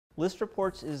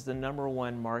ListReports is the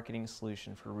 #1 marketing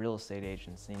solution for real estate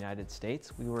agents in the United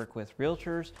States. We work with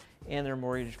realtors and their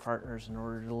mortgage partners in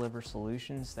order to deliver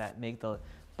solutions that make the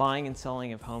buying and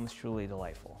selling of homes truly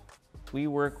delightful. We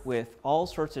work with all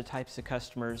sorts of types of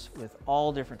customers with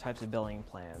all different types of billing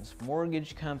plans.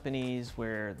 Mortgage companies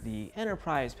where the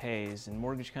enterprise pays, and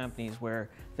mortgage companies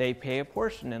where they pay a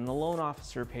portion and the loan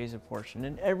officer pays a portion,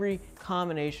 and every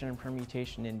combination and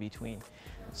permutation in between.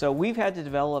 So we've had to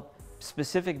develop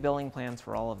specific billing plans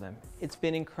for all of them. It's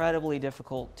been incredibly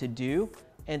difficult to do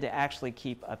and to actually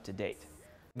keep up to date.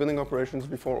 Billing operations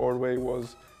before Ordway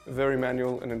was very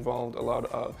manual and involved a lot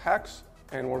of hacks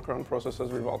and workaround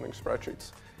processes revolving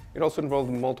spreadsheets. It also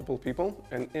involved multiple people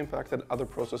and impacted other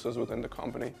processes within the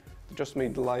company. It just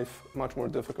made life much more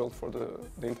difficult for the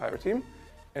entire team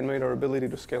and made our ability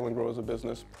to scale and grow as a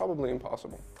business probably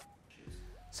impossible.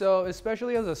 So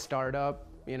especially as a startup,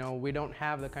 we don't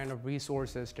have the kind of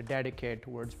resources to dedicate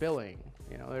towards billing.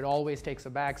 It always takes a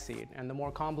backseat, and the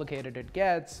more complicated it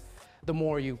gets, the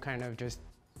more you kind of just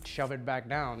shove it back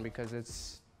down because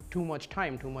it's too much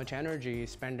time, too much energy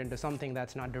spent into something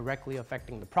that's not directly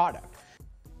affecting the product.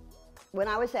 When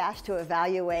I was asked to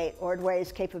evaluate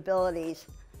Ordway's capabilities,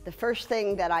 the first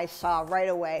thing that I saw right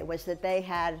away was that they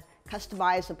had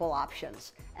customizable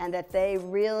options and that they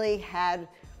really had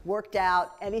worked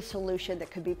out any solution that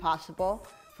could be possible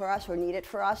for us or needed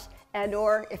for us, and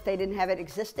or if they didn't have it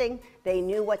existing, they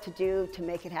knew what to do to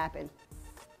make it happen.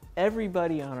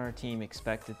 Everybody on our team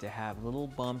expected to have little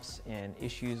bumps and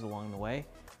issues along the way.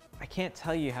 I can't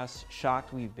tell you how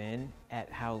shocked we've been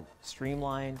at how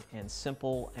streamlined and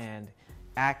simple and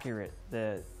accurate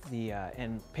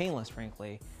and painless,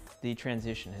 frankly, the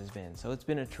transition has been. So it's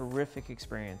been a terrific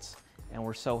experience, and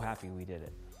we're so happy we did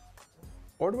it.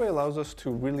 Ordway allows us to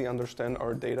really understand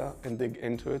our data and dig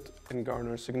into it and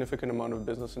garner a significant amount of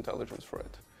business intelligence for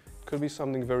it. It could be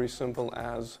something very simple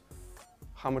as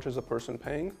how much is a person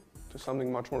paying, to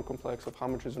something much more complex of how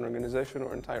much is an organization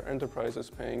or entire enterprise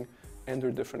is paying and their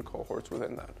different cohorts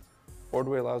within that.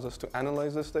 Ordway allows us to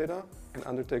analyze this data and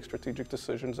undertake strategic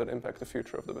decisions that impact the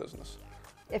future of the business.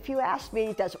 If you ask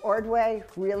me, does Ordway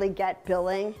really get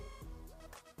billing?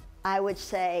 I would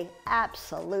say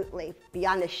absolutely,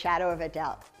 beyond a shadow of a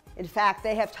doubt. In fact,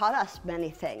 they have taught us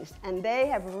many things, and they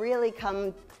have really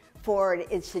come forward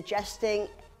in suggesting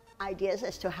ideas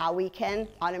as to how we can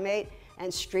automate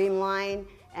and streamline,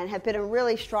 and have been a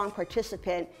really strong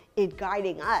participant in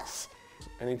guiding us.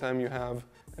 Anytime you have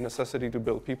a necessity to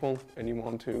bill people and you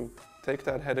want to take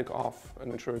that headache off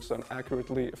and ensure it's done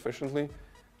accurately, efficiently,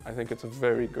 I think it's a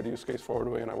very good use case for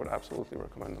Ordway, and I would absolutely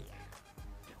recommend them.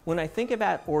 When I think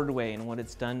about Ordway and what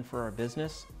it's done for our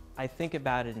business, I think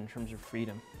about it in terms of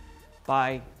freedom.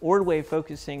 By Ordway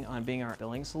focusing on being our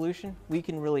billing solution, we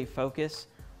can really focus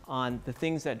on the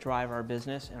things that drive our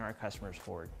business and our customers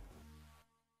forward.